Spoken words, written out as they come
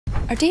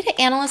Are data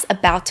analysts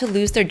about to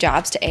lose their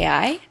jobs to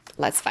AI?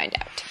 Let's find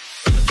out.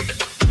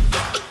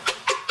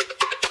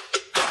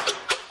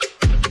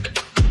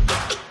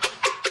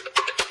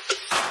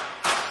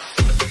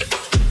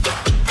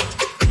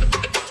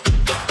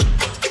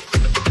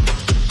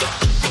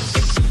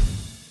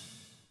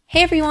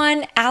 Hey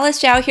everyone,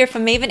 Alice Zhao here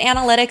from Maven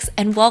Analytics,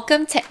 and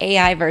welcome to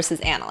AI versus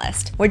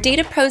Analyst, where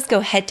data pros go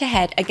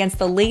head-to-head against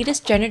the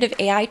latest generative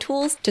AI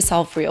tools to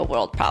solve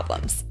real-world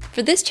problems.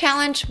 For this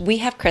challenge, we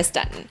have Chris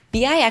Dutton,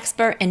 BI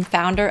expert and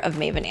founder of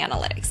Maven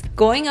Analytics,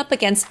 going up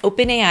against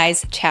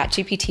OpenAI's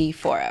ChatGPT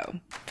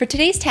 4.0. For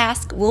today's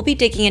task, we'll be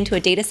digging into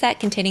a dataset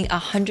containing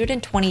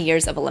 120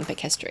 years of Olympic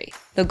history.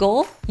 The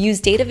goal?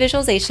 Use data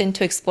visualization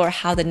to explore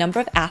how the number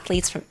of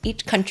athletes from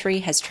each country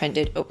has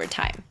trended over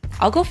time.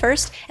 I'll go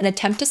first and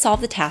attempt to solve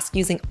the task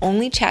using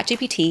only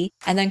ChatGPT,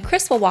 and then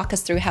Chris will walk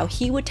us through how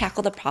he would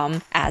tackle the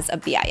problem as a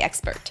BI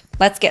expert.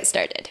 Let's get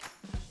started.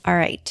 All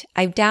right,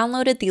 I've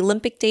downloaded the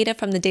Olympic data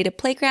from the data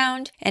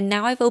playground, and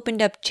now I've opened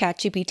up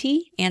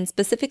ChatGPT, and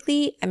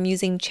specifically, I'm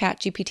using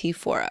ChatGPT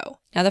 4.0.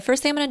 Now, the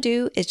first thing I'm going to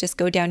do is just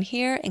go down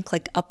here and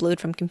click Upload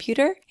from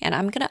Computer, and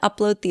I'm going to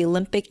upload the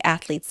Olympic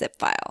athlete zip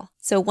file.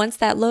 So once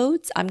that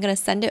loads, I'm going to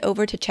send it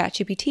over to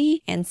ChatGPT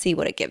and see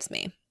what it gives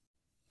me.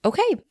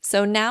 Okay,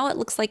 so now it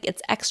looks like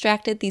it's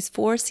extracted these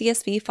 4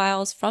 CSV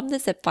files from the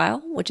zip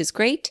file, which is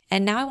great,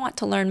 and now I want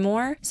to learn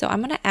more, so I'm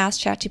going to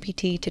ask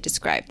ChatGPT to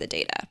describe the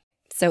data.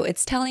 So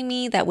it's telling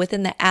me that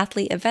within the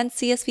athlete event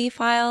CSV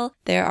file,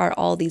 there are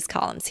all these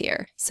columns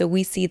here. So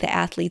we see the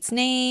athlete's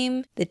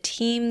name, the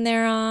team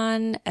they're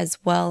on, as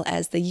well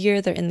as the year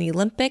they're in the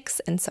Olympics,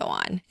 and so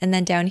on. And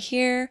then down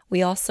here,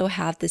 we also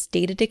have this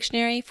data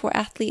dictionary for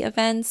athlete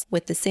events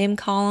with the same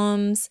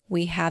columns.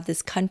 We have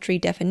this country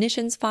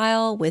definitions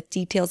file with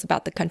details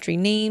about the country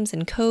names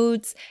and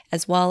codes,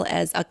 as well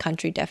as a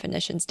country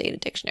definitions data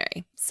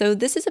dictionary. So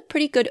this is a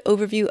pretty good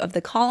overview of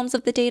the columns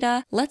of the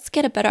data. Let's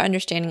get a better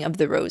understanding of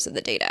the rows of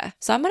the data.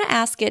 So I'm going to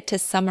ask it to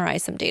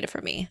summarize some data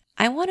for me.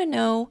 I want to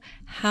know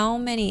how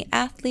many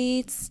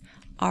athletes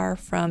are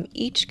from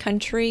each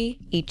country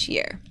each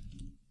year.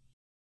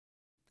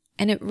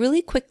 And it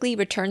really quickly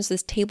returns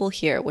this table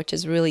here, which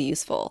is really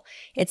useful.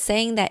 It's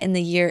saying that in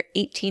the year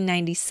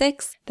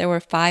 1896, there were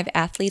 5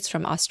 athletes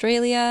from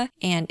Australia.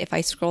 And if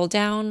I scroll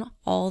down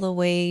all the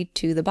way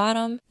to the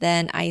bottom,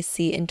 then I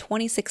see in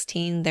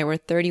 2016, there were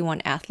 31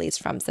 athletes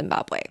from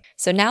Zimbabwe.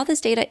 So now this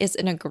data is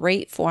in a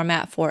great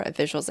format for a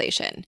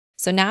visualization.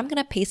 So now I'm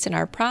going to paste in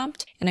our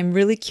prompt, and I'm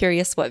really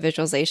curious what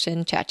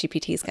visualization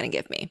ChatGPT is going to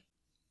give me.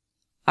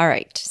 All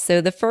right, so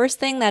the first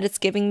thing that it's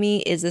giving me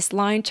is this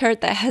line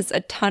chart that has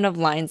a ton of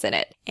lines in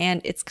it,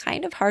 and it's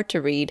kind of hard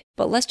to read,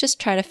 but let's just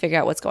try to figure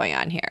out what's going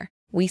on here.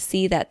 We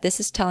see that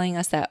this is telling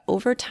us that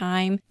over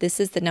time, this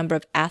is the number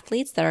of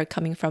athletes that are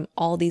coming from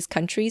all these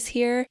countries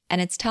here, and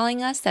it's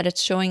telling us that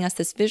it's showing us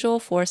this visual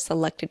for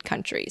selected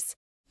countries.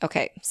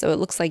 Okay, so it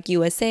looks like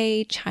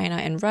USA, China,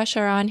 and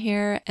Russia are on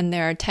here, and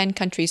there are 10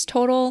 countries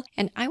total,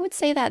 and I would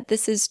say that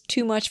this is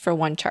too much for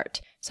one chart.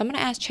 So I'm going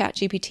to ask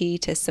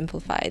ChatGPT to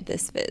simplify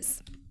this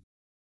viz.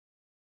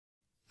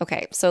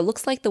 Okay, so it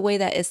looks like the way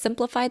that it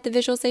simplified the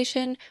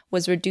visualization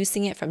was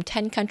reducing it from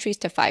 10 countries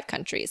to 5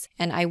 countries,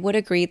 and I would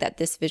agree that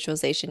this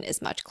visualization is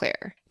much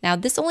clearer. Now,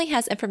 this only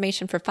has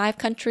information for 5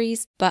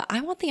 countries, but I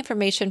want the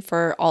information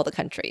for all the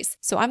countries.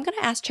 So I'm going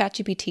to ask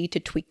ChatGPT to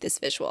tweak this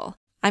visual.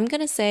 I'm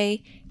going to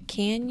say,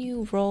 can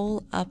you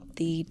roll up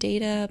the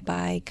data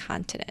by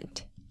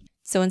continent?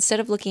 So instead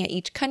of looking at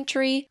each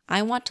country,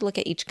 I want to look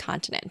at each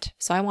continent.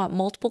 So I want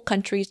multiple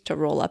countries to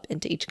roll up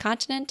into each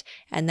continent,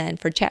 and then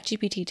for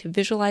ChatGPT to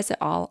visualize it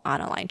all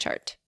on a line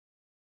chart.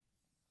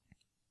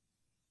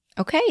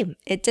 Okay,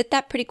 it did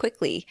that pretty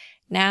quickly.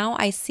 Now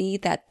I see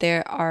that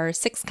there are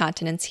 6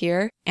 continents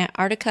here.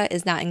 Antarctica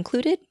is not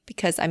included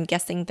because I'm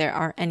guessing there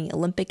aren't any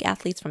Olympic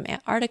athletes from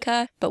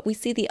Antarctica, but we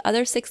see the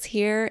other 6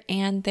 here,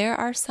 and there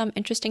are some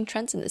interesting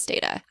trends in this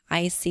data.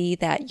 I see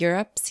that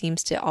Europe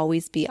seems to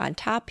always be on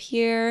top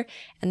here,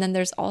 and then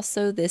there's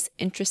also this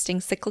interesting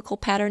cyclical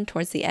pattern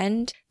towards the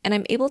end, and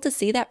I'm able to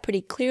see that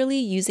pretty clearly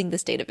using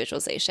this data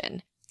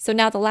visualization. So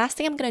now the last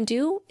thing I'm going to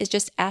do is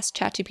just ask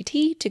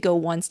ChatGPT to go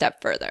one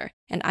step further.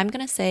 And I'm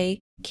going to say,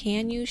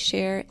 can you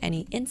share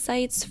any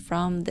insights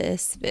from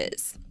this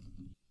viz?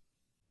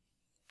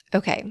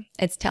 Okay,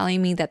 it's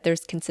telling me that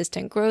there's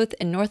consistent growth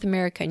in North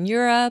America and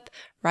Europe,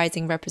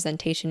 rising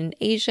representation in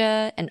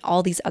Asia, and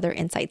all these other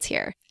insights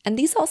here. And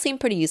these all seem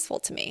pretty useful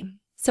to me.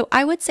 So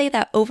I would say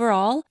that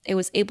overall, it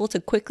was able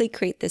to quickly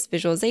create this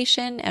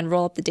visualization and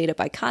roll up the data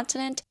by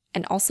continent,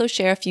 and also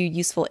share a few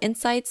useful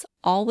insights,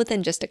 all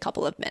within just a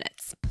couple of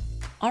minutes.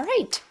 All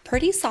right,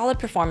 pretty solid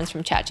performance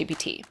from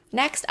ChatGPT.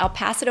 Next, I'll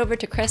pass it over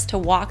to Chris to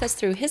walk us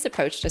through his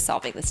approach to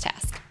solving this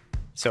task.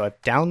 So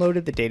I've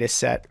downloaded the data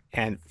set,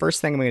 and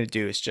first thing I'm going to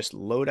do is just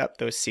load up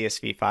those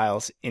CSV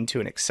files into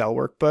an Excel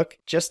workbook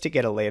just to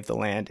get a lay of the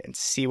land and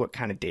see what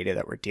kind of data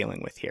that we're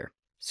dealing with here.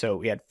 So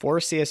we had 4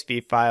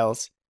 CSV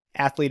files,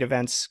 athlete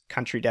events,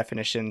 country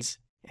definitions,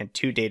 and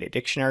 2 data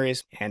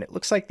dictionaries. And it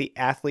looks like the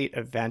athlete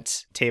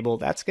event table,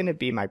 that's going to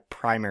be my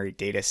primary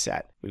data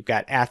set. We've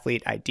got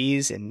athlete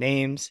IDs and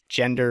names,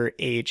 gender,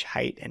 age,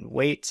 height, and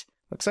weight.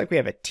 Looks like we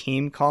have a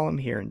team column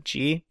here in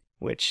G,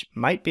 which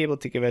might be able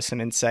to give us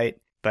some insight.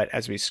 But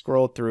as we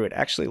scroll through, it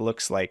actually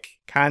looks like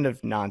kind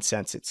of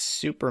nonsense. It's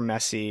super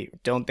messy.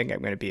 Don't think I'm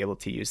going to be able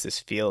to use this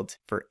field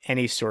for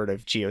any sort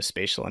of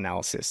geospatial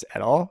analysis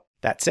at all.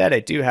 That said, I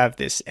do have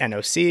this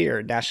NOC,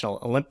 or National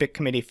Olympic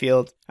Committee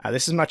field.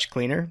 This is much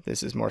cleaner.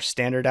 This is more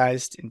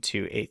standardized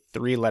into a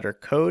 3-letter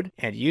code,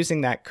 and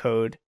using that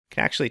code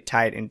can actually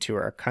tie it into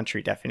our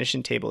country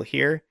definition table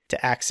here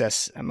to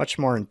access a much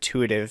more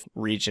intuitive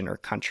region or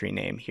country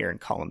name here in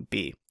column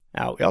B.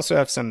 Now, we also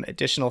have some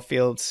additional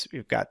fields.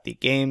 We've got the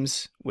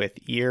games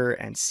with year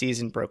and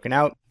season broken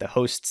out, the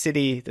host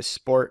city, the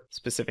sport,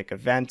 specific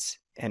event,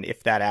 and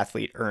if that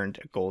athlete earned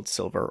a gold,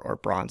 silver, or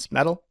bronze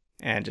medal.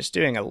 And just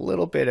doing a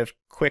little bit of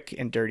quick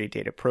and dirty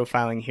data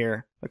profiling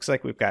here. Looks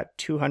like we've got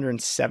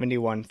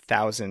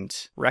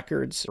 271,000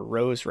 records or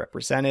rows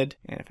represented.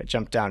 And if I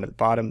jump down to the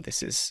bottom,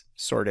 this is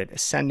sorted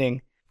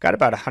ascending. Got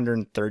about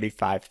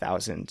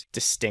 135,000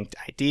 distinct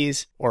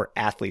IDs or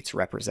athletes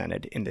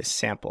represented in this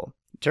sample.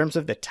 In terms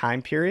of the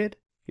time period,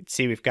 you can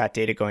see we've got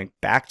data going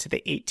back to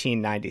the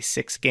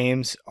 1896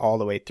 games all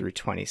the way through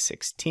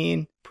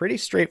 2016. Pretty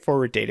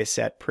straightforward data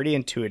set, pretty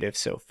intuitive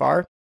so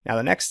far. Now,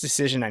 the next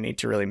decision I need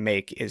to really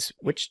make is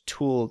which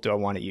tool do I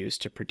want to use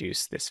to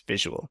produce this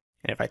visual?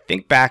 And if I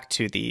think back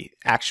to the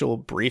actual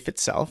brief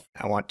itself,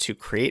 I want to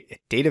create a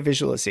data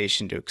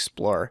visualization to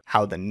explore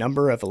how the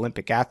number of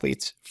Olympic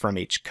athletes from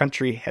each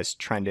country has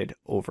trended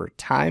over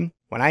time.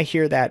 When I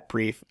hear that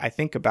brief, I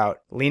think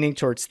about leaning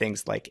towards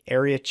things like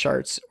area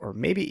charts or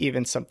maybe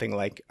even something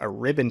like a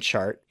ribbon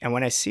chart. And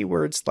when I see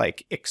words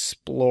like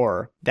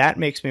explore, that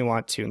makes me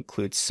want to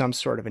include some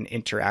sort of an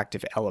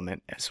interactive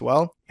element as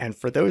well. And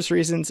for those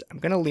reasons, I'm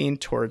going to lean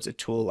towards a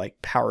tool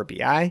like Power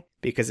BI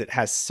because it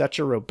has such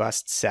a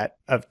robust set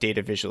of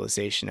data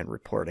visualization and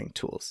reporting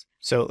tools.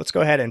 So let's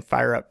go ahead and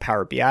fire up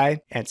Power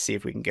BI and see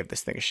if we can give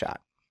this thing a shot.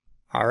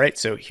 All right,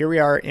 so here we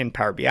are in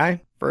Power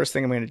BI. First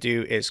thing I'm going to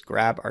do is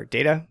grab our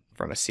data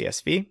from a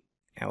CSV,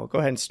 and we'll go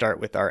ahead and start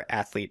with our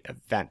athlete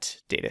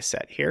event data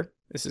set here.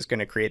 This is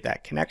going to create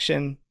that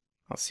connection.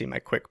 I'll see my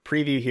quick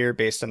preview here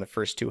based on the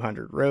first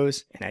 200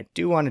 rows, and I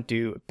do want to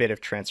do a bit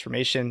of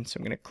transformation, so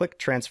I'm going to click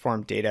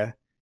Transform Data.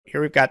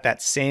 Here we've got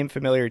that same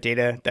familiar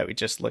data that we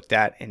just looked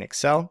at in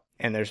Excel,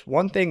 and there's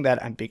one thing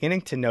that I'm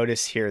beginning to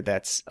notice here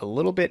that's a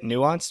little bit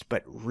nuanced,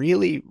 but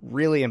really,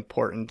 really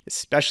important,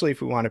 especially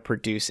if we want to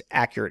produce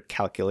accurate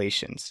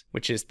calculations,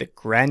 which is the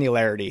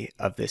granularity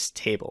of this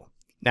table.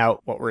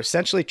 Now, what we're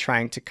essentially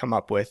trying to come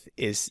up with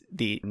is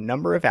the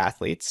number of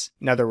athletes,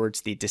 in other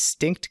words, the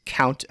distinct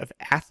count of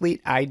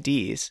athlete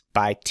IDs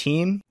by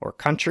team or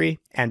country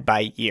and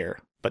by year.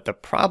 But the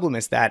problem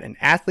is that an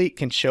athlete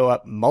can show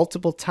up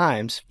multiple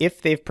times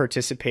if they've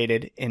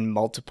participated in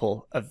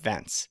multiple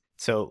events.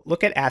 So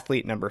look at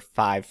athlete number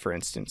 5, for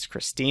instance,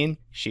 Christine.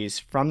 She's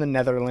from the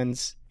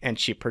Netherlands and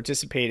she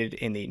participated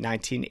in the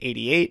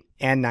 1988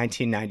 and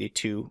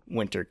 1992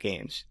 Winter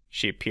Games.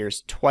 She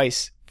appears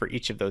twice for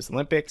each of those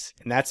Olympics,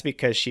 and that's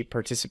because she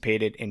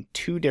participated in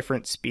 2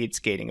 different speed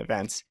skating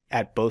events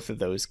at both of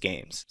those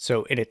games.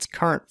 So in its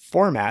current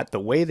format, the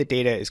way the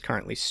data is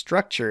currently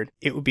structured,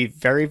 it would be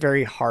very,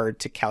 very hard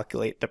to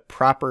calculate the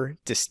proper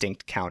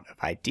distinct count of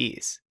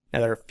IDs. Now,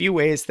 there are a few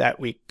ways that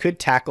we could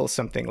tackle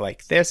something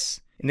like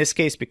this. In this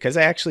case, because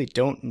I actually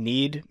don't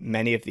need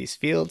many of these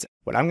fields,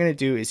 what I'm going to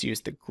do is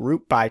use the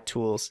group by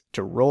tools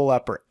to roll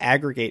up or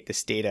aggregate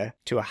this data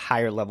to a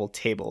higher level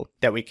table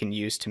that we can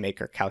use to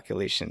make our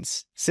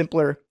calculations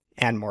simpler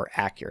and more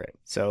accurate.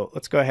 So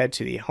let's go ahead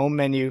to the home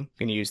menu. I'm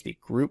going to use the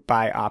group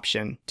by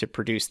option to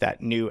produce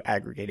that new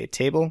aggregated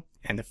table.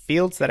 And the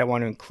fields that I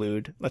want to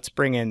include, let's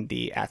bring in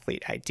the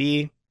athlete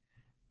ID.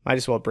 Might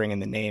as well bring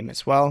in the name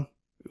as well.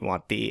 We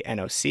want the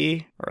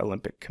NOC or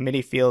Olympic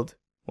Committee field.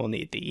 We'll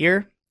need the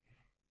year.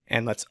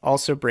 And let's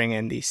also bring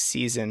in the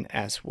season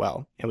as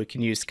well. And we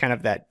can use kind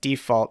of that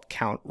default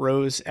count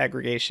rows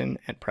aggregation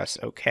and press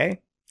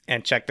OK.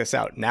 And check this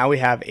out. Now we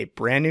have a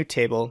brand new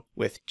table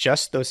with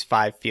just those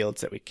 5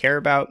 fields that we care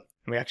about.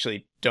 And we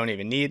actually don't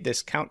even need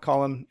this count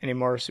column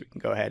anymore, so we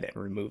can go ahead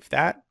and remove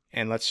that.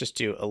 And let's just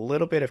do a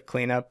little bit of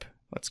cleanup.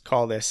 Let's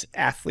call this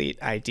athlete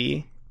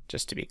ID,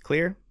 just to be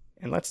clear.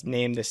 And let's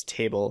name this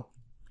table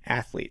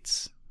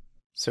athletes.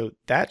 So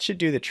that should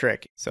do the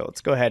trick. So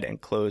let's go ahead and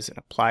close and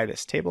apply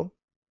this table.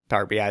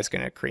 Power BI is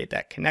going to create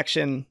that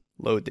connection,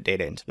 load the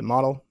data into the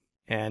model,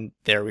 and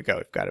there we go.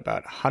 We've got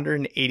about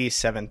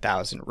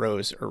 187,000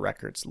 rows or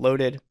records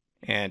loaded.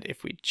 And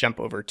if we jump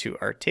over to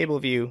our table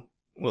view,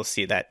 we'll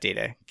see that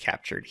data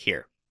captured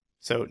here.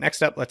 So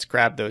next up, let's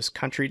grab those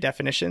country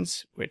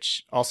definitions,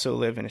 which also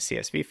live in a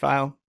CSV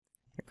file.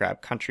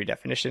 Grab country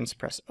definitions,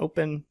 press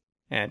open.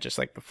 And just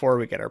like before,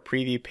 we get our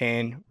preview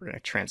pane. We're going to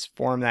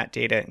transform that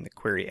data in the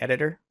query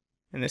editor.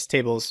 And this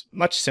table's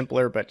much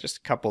simpler, but just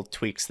a couple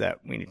tweaks that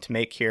we need to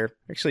make here.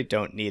 We actually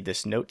don't need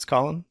this notes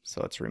column,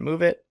 so let's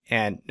remove it.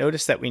 And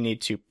notice that we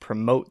need to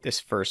promote this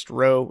first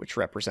row, which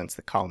represents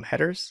the column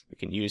headers. We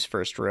can use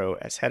first row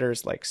as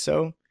headers like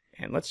so.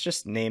 And let's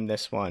just name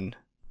this one,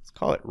 let's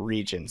call it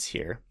regions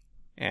here,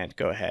 and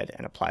go ahead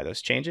and apply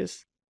those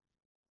changes.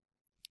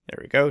 There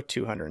we go,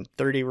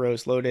 230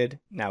 rows loaded.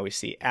 Now we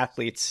see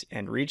athletes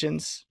and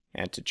regions.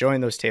 And to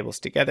join those tables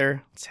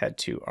together, let's head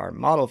to our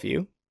model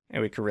view,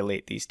 and we can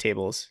relate these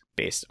tables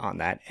based on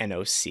that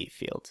NOC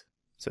field.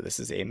 So this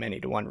is a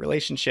many-to-one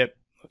relationship,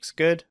 looks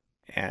good.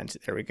 And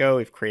there we go,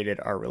 we've created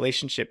our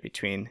relationship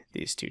between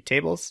these two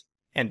tables.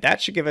 And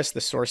that should give us the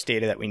source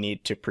data that we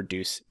need to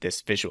produce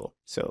this visual.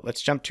 So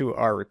let's jump to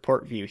our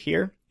report view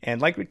here.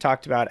 And like we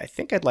talked about, I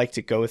think I'd like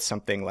to go with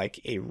something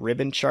like a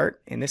ribbon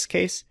chart in this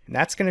case. And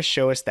that's going to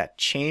show us that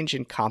change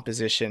in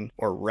composition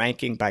or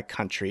ranking by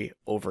country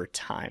over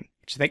time,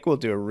 which I think will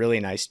do a really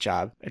nice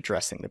job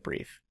addressing the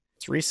brief.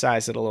 Let's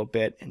resize it a little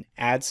bit and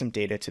add some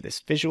data to this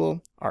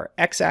visual. Our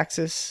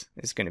x-axis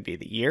is going to be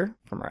the year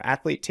from our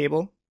athlete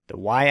table. The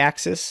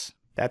y-axis,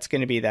 that's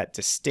going to be that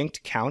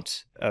distinct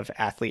count of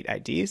athlete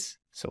IDs.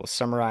 So we'll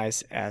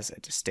summarize as a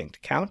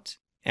distinct count.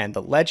 And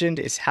the legend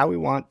is how we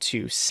want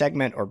to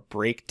segment or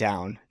break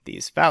down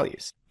these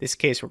values. In this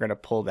case, we're going to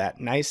pull that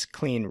nice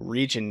clean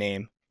region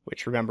name,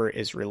 which remember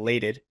is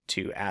related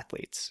to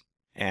athletes.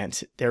 And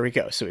there we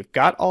go. So we've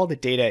got all the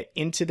data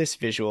into this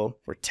visual.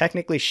 We're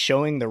technically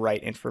showing the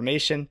right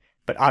information,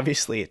 but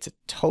obviously it's a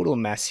total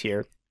mess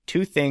here.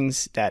 Two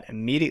things that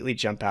immediately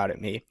jump out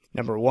at me.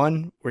 Number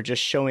one, we're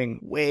just showing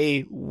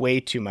way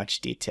too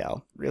much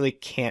detail. Really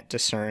can't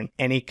discern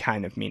any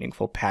kind of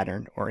meaningful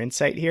pattern or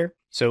insight here.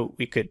 So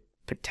we could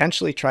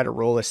potentially try to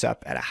roll this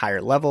up at a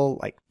higher level,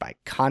 like by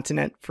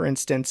continent, for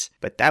instance,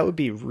 but that would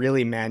be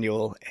really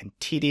manual and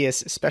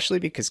tedious, especially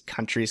because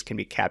countries can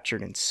be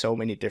captured in so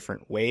many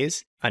different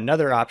ways.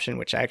 Another option,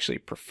 which I actually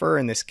prefer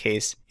in this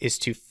case, is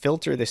to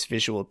filter this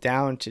visual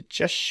down to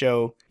just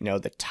show,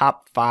 the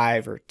top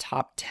 5 or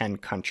top 10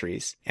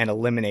 countries and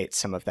eliminate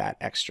some of that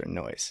extra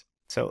noise.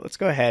 So let's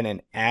go ahead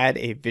and add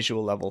a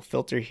visual level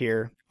filter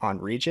here on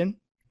region.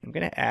 I'm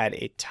going to add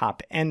a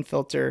top N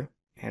filter.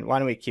 And why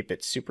don't we keep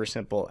it super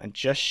simple and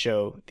just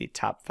show the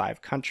top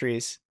 5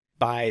 countries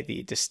by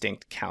the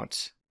distinct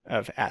count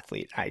of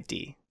athlete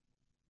ID,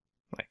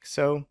 like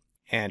so.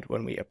 And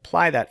when we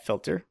apply that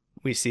filter,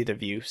 we see the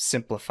view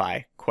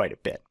simplify quite a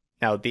bit.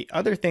 Now, the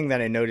other thing that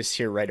I notice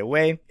here right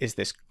away is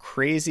this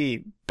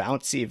crazy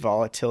bouncy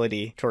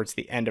volatility towards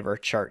the end of our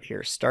chart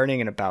here,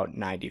 starting in about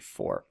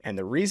 94. And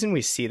the reason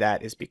we see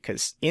that is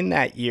because in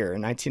that year,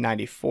 in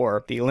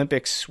 1994, the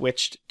Olympics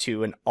switched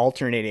to an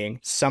alternating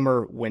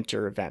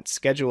summer-winter event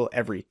schedule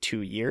every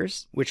 2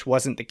 years, which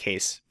wasn't the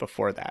case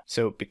before that.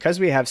 So because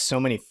we have so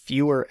many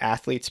fewer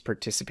athletes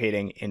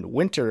participating in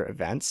winter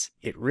events,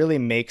 it really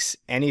makes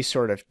any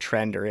sort of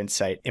trend or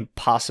insight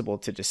impossible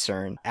to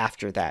discern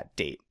after that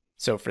date.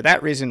 So for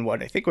that reason,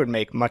 what I think would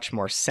make much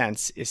more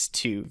sense is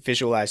to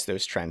visualize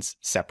those trends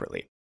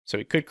separately. So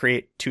we could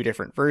create 2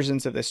 different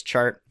versions of this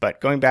chart,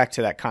 but going back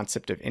to that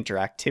concept of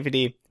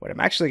interactivity, what I'm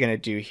actually going to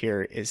do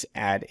here is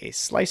add a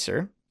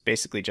slicer,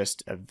 basically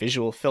just a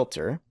visual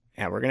filter,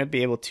 and we're going to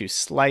be able to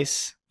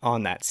slice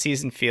on that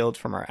season field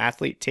from our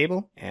athlete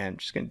table. And I'm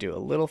just going to do a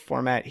little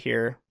format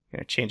here. I'm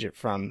going to change it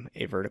from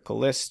a vertical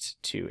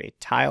list to a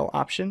tile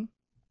option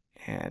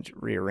and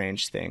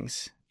rearrange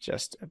things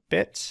just a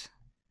bit.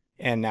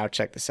 And now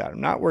check this out. I'm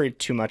not worried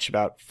too much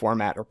about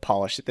format or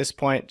polish at this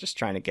point, just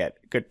trying to get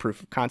good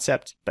proof of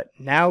concept. But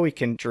now we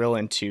can drill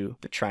into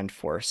the trend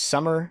for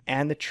summer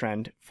and the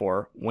trend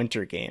for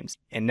winter games.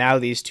 And now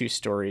these 2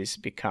 stories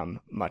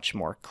become much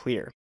more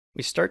clear.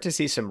 We start to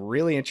see some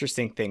really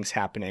interesting things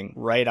happening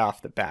right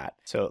off the bat.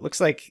 So it looks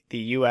like the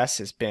US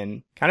has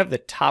been kind of the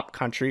top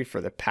country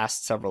for the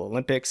past several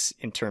Olympics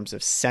in terms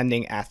of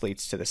sending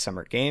athletes to the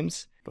summer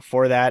games.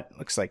 Before that, it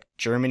looks like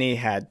Germany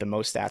had the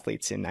most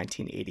athletes in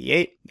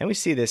 1988. Then we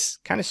see this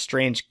kind of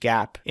strange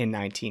gap in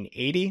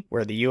 1980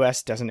 where the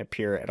US doesn't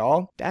appear at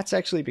all. That's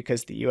actually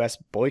because the US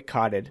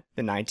boycotted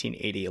the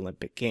 1980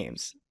 Olympic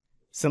Games.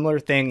 Similar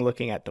thing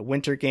looking at the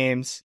Winter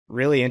Games.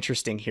 Really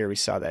interesting here, we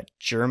saw that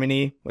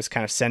Germany was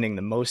kind of sending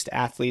the most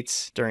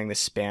athletes during the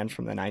span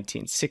from the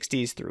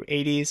 1960s through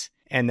 80s.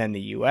 And then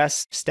the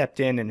US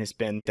stepped in and has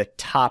been the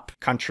top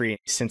country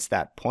since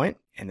that point.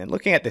 And then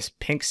looking at this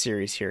pink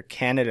series here,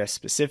 Canada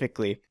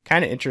specifically,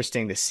 kind of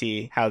interesting to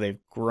see how they've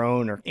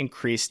grown or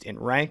increased in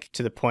rank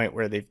to the point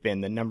where they've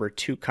been the number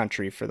 2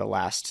 country for the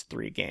last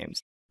 3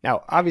 games.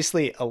 Now,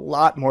 obviously, a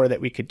lot more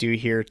that we could do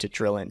here to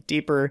drill in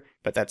deeper,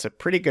 but that's a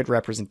pretty good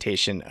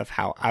representation of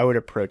how I would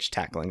approach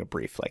tackling a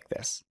brief like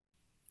this.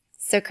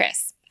 So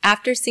Chris,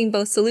 after seeing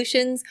both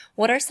solutions,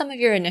 what are some of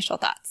your initial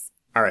thoughts?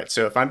 All right,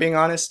 so if I'm being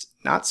honest,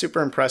 not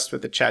super impressed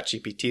with the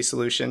ChatGPT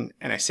solution,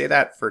 and I say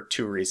that for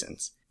 2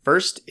 reasons.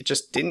 First, it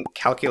just didn't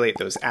calculate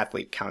those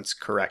athlete counts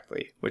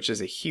correctly, which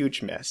is a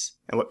huge miss.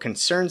 And what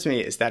concerns me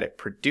is that it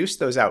produced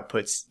those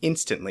outputs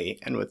instantly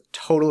and with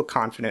total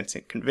confidence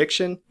and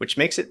conviction, which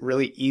makes it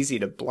really easy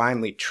to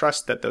blindly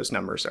trust that those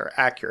numbers are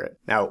accurate.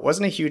 Now, it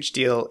wasn't a huge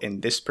deal in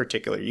this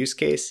particular use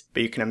case,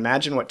 but you can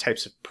imagine what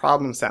types of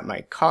problems that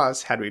might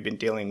cause had we been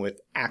dealing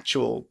with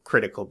actual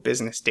critical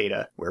business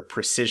data where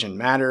precision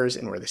matters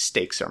and where the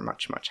stakes are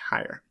much, much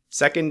higher.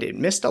 Second, it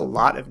missed a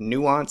lot of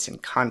nuance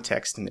and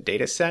context in the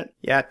data set.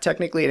 Yeah,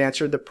 technically it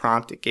answered the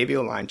prompt, it gave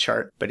you a line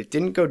chart, but it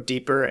didn't go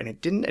deeper and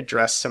it didn't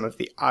address some of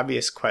the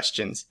obvious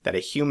questions that a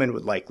human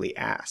would likely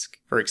ask.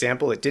 For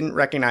example, it didn't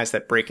recognize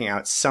that breaking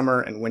out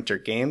summer and winter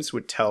games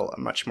would tell a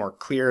much more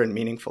clear and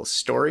meaningful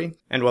story.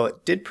 And while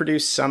it did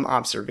produce some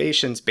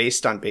observations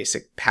based on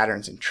basic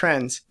patterns and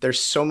trends, there's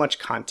so much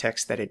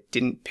context that it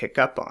didn't pick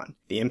up on.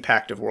 The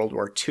impact of World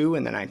War II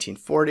in the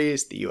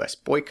 1940s, the US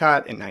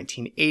boycott in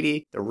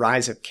 1980, the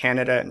rise of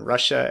Canada and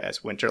Russia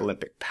as Winter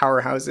Olympic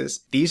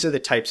powerhouses. These are the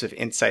types of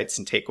insights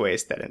and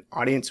takeaways that an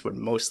audience would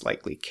most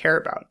likely care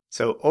about.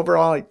 So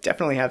overall, I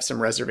definitely have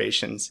some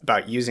reservations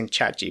about using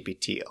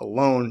ChatGPT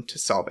alone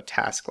to solve a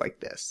task like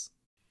this.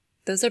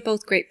 Those are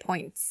both great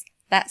points.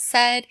 That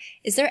said,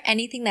 is there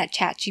anything that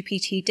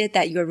ChatGPT did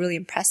that you're really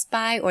impressed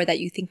by or that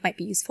you think might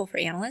be useful for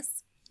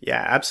analysts?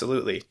 Yeah,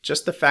 absolutely.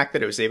 Just the fact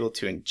that it was able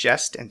to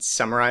ingest and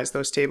summarize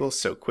those tables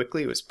so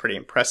quickly was pretty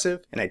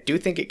impressive, and I do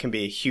think it can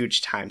be a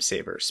huge time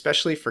saver,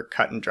 especially for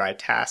cut and dry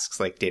tasks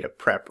like data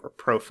prep or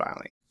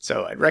profiling.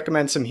 So I'd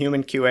recommend some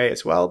human QA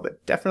as well,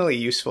 but definitely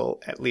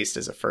useful at least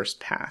as a first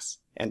pass.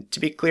 And to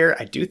be clear,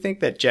 I do think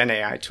that Gen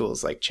AI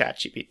tools like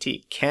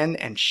ChatGPT can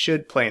and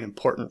should play an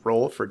important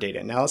role for data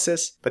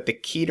analysis, but the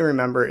key to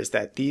remember is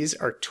that these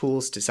are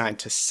tools designed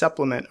to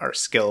supplement our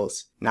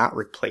skills, not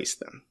replace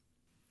them.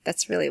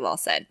 That's really well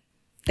said.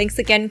 Thanks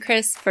again,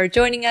 Chris, for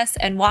joining us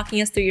and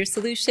walking us through your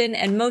solution,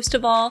 and most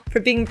of all, for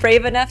being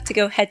brave enough to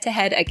go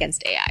head-to-head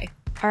against AI.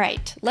 All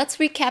right, let's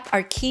recap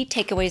our key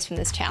takeaways from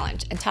this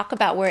challenge and talk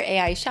about where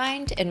AI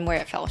shined and where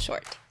it fell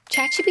short.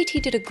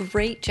 ChatGPT did a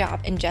great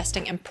job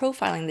ingesting and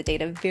profiling the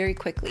data very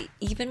quickly,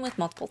 even with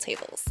multiple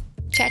tables.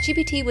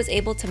 ChatGPT was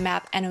able to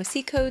map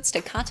NOC codes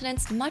to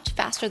continents much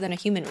faster than a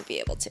human would be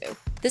able to.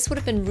 This would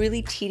have been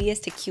really tedious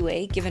to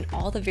QA given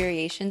all the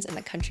variations in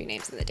the country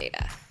names in the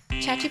data.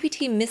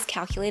 ChatGPT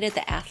miscalculated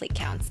the athlete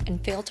counts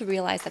and failed to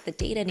realize that the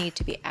data needed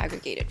to be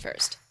aggregated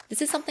first.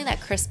 This is something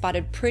that Chris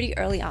spotted pretty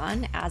early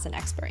on as an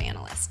expert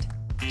analyst.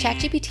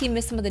 ChatGPT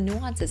missed some of the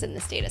nuances in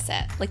this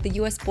dataset, like the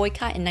US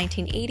boycott in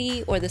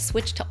 1980 or the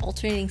switch to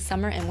alternating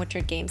summer and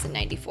winter games in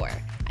 94.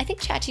 I think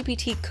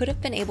ChatGPT could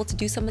have been able to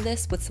do some of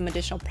this with some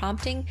additional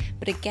prompting,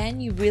 but again,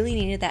 you really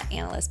needed that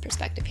analyst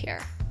perspective here.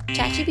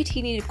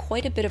 ChatGPT needed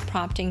quite a bit of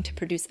prompting to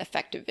produce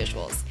effective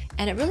visuals,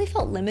 and it really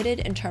felt limited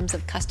in terms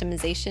of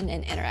customization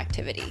and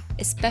interactivity,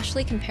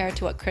 especially compared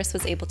to what Chris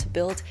was able to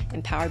build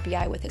in Power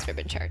BI with his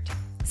ribbon chart.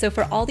 So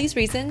for all these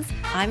reasons,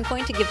 I'm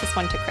going to give this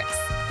one to Chris,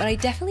 but I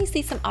definitely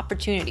see some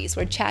opportunities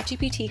where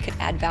ChatGPT could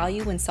add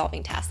value when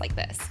solving tasks like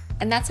this.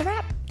 And that's a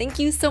wrap. Thank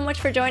you so much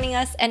for joining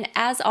us, and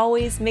as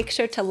always, make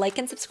sure to like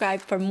and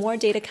subscribe for more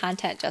data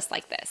content just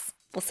like this.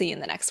 We'll see you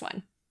in the next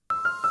one.